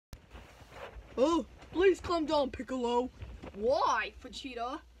Oh, please calm down, Piccolo. Why,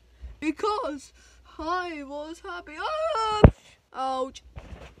 Vegeta? Because I was happy. Ah! Ouch.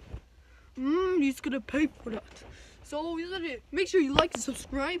 He's gonna pay for that. So make sure you like and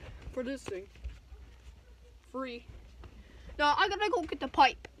subscribe for this thing. Free. Now I gotta go get the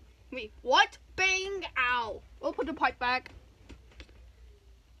pipe. Wait, what? Bang! Ow! We'll put the pipe back.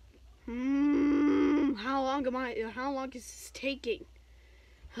 How long is this taking?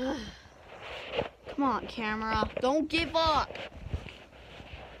 Come on, camera. Don't give up.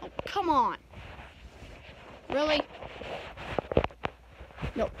 Oh, come on. Really?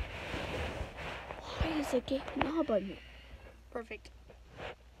 No. Why is it getting up on me? Perfect.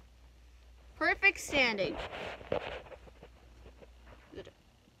 Perfect standing.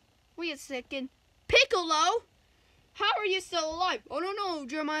 Wait a second. Piccolo? How are you still alive? Oh, no,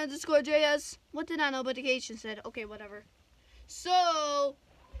 Jeremiah_JS. What did that notification said? Okay, whatever. So,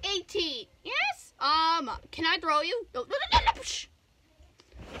 18. Yes? Can I throw you? No.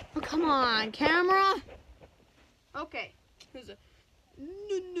 Oh, come on, camera. Okay. Here's a...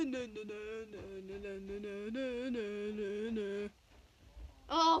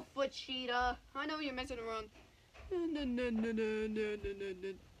 Oh, Vegeta. I know you're messing around.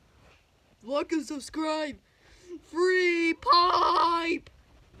 Like and subscribe. Free pipe.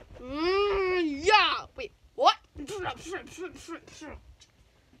 Yeah. Wait, what?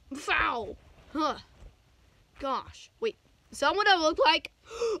 Foul. Huh. Gosh. Wait. Is that what I look like?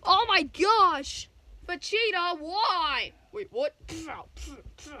 Oh my gosh. Vegeta, why? Wait, what?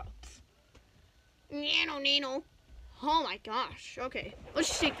 Nano. Oh my gosh. Okay.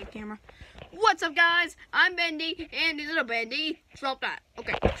 Let's shake the camera. What's up, guys? I'm Bendy, and this is a Bendy. Drop that.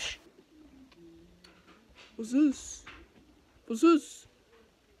 Okay. What's this? What's this?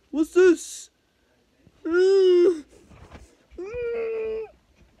 What's this?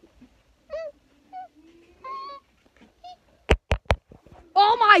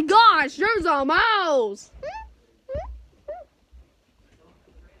 Oh my gosh, there's a mouse!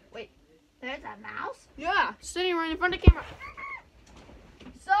 Wait, there's a mouse? Yeah, sitting right in front of the camera.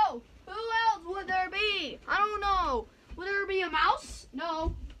 So, who else would there be? I don't know. Would there be a mouse?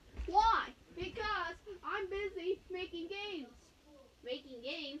 No. Why? Because I'm busy making games. Making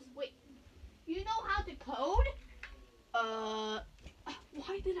games? Wait, you know how to code?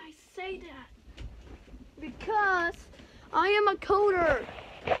 Why did I say that? Because I am a coder.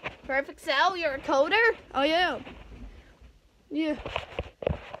 Perfect Cell, you're a coder? I am. Yeah.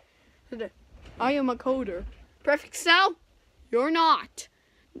 I am a coder. Perfect Cell, you're not.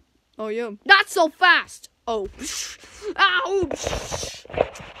 I am. Not so fast. Oh. Ow.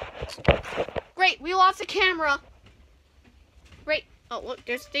 Great, we lost the camera. Great. Oh, look,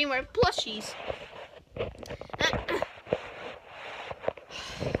 there's a thing with plushies.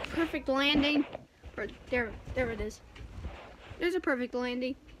 Perfect landing. There it is. There's a perfect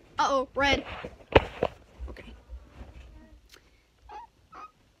landing. Uh-oh, red. Okay.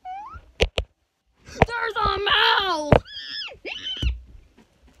 There's a mouse!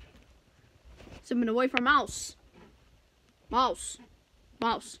 Zooming away from mouse. Mouse.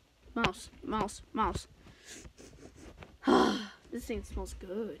 This thing smells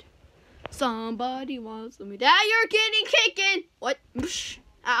good. Somebody wants me. Dad, you're getting kicking! What?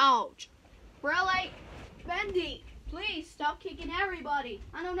 Ouch. Really? Bendy, please stop kicking everybody.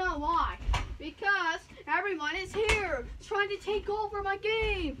 I don't know why. Because everyone is here trying to take over my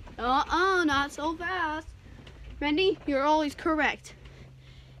game. Not so fast. Bendy, you're always correct.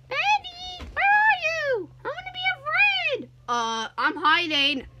 Bendy, where are you? I want to be a friend. I'm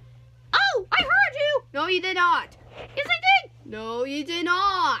hiding. Oh, I heard you. No, you did not. Yes, I did. No, you did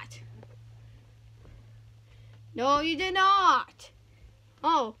not. No, you did not.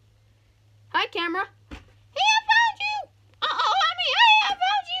 Oh. Hi, camera. Hey, I found you. I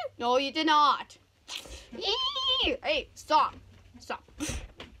found you. No, you did not. Hey, stop.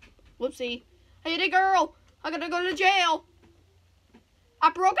 Whoopsie. I hit a girl. I gotta go to jail. I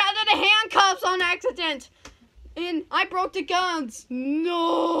broke out of the handcuffs on accident. And I broke the guns.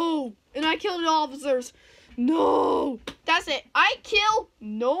 No. And I killed the officers. No. That's it. I kill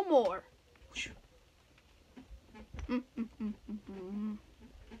no more.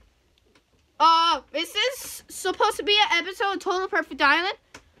 Is this supposed to be an episode of Total Perfect Island?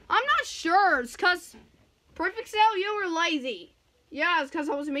 I'm not sure. It's because Perfect Cell, you were lazy. Yeah, it's because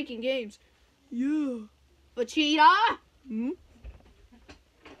I wasn't making games. Yeah. Vegeta?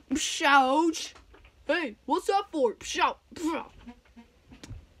 Shout. Hey, what's that for? Shout.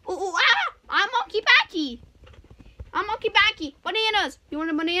 Oh, I'm Monkey Backy. Bananas. You want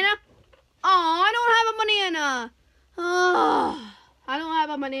a banana? Oh, I don't have a banana. Oh, I don't have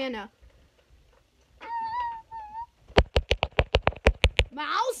a banana.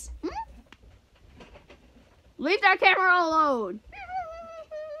 Mouse? Leave that camera alone.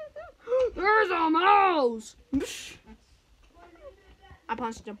 There's a mouse. I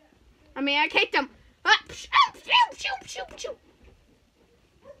punched him. I kicked him.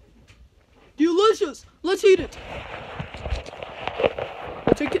 Delicious. Let's eat it.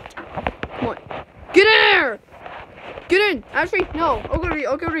 I'll take it. Come on. Get in there. Get in. Actually, no. I'm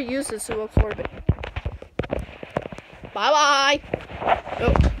gonna use this to absorb it. Bye-bye.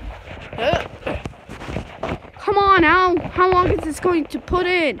 Come on now. How long is this going to put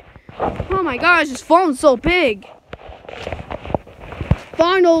in? Oh my gosh, this phone's so big.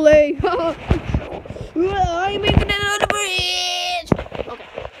 Finally. I'm making it on the bridge. Okay.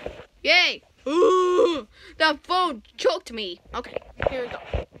 Yay. Ooh, that phone choked me. Okay, here we go.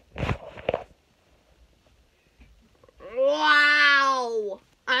 Wow.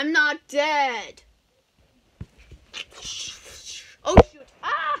 I'm not dead. Oh shoot.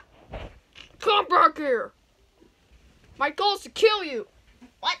 Ah! Come back here. My goal is to kill you.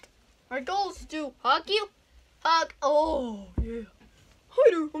 What? My goal is to hug you. Hug. Oh yeah. Hi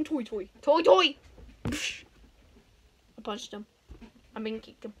there. I'm Toy. Toy. I punched him.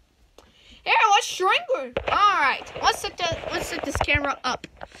 Kicked him. Here, let's shrink her. Alright. Let's set this camera up.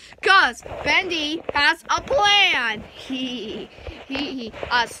 Cause Bendy has a plan. A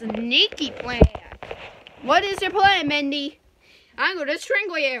sneaky plan. What is your plan, Bendy? I'm gonna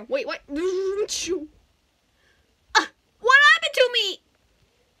strangle you. Wait, what? What happened to me?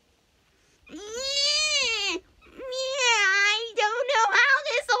 I don't know how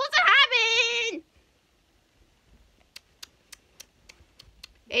this is supposed to happen.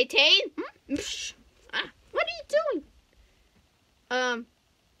 18? What are you doing?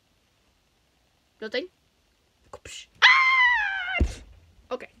 Nothing.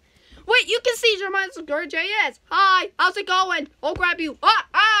 Okay. Wait, you can see your mind's girl JS. Hi, how's it going? I'll grab you.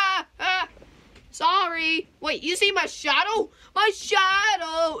 Sorry. Wait, you see my shadow? My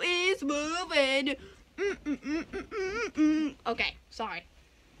shadow is moving. Okay, sorry.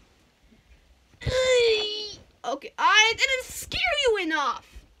 Okay, I didn't scare you enough.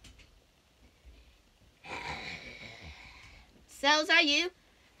 So is that you?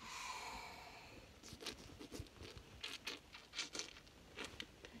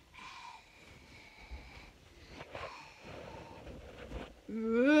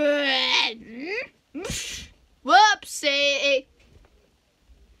 Whoopsie.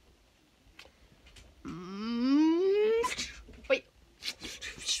 Wait.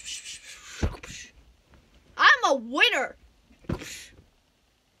 I'm a winner.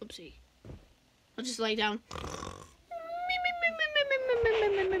 Oopsie. I'll just lay down. I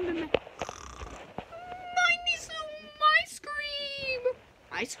need some ice cream.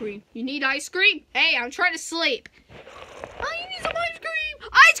 Ice cream? You need ice cream? Hey, I'm trying to sleep. I need some ice cream.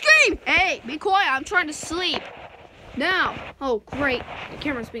 Ice cream! Hey, be quiet. I'm trying to sleep. Now. Oh, great. The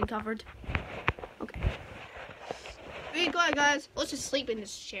camera's being covered. Okay. Be quiet, guys. Let's just sleep in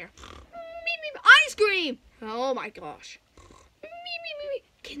this chair. Ice cream! Oh my gosh.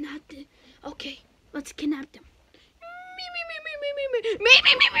 Kidnap them. Okay, let's kidnap them.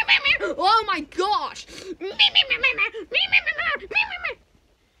 Oh my gosh.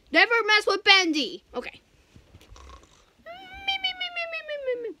 Never mess with Bendy. Okay.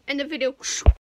 End the video.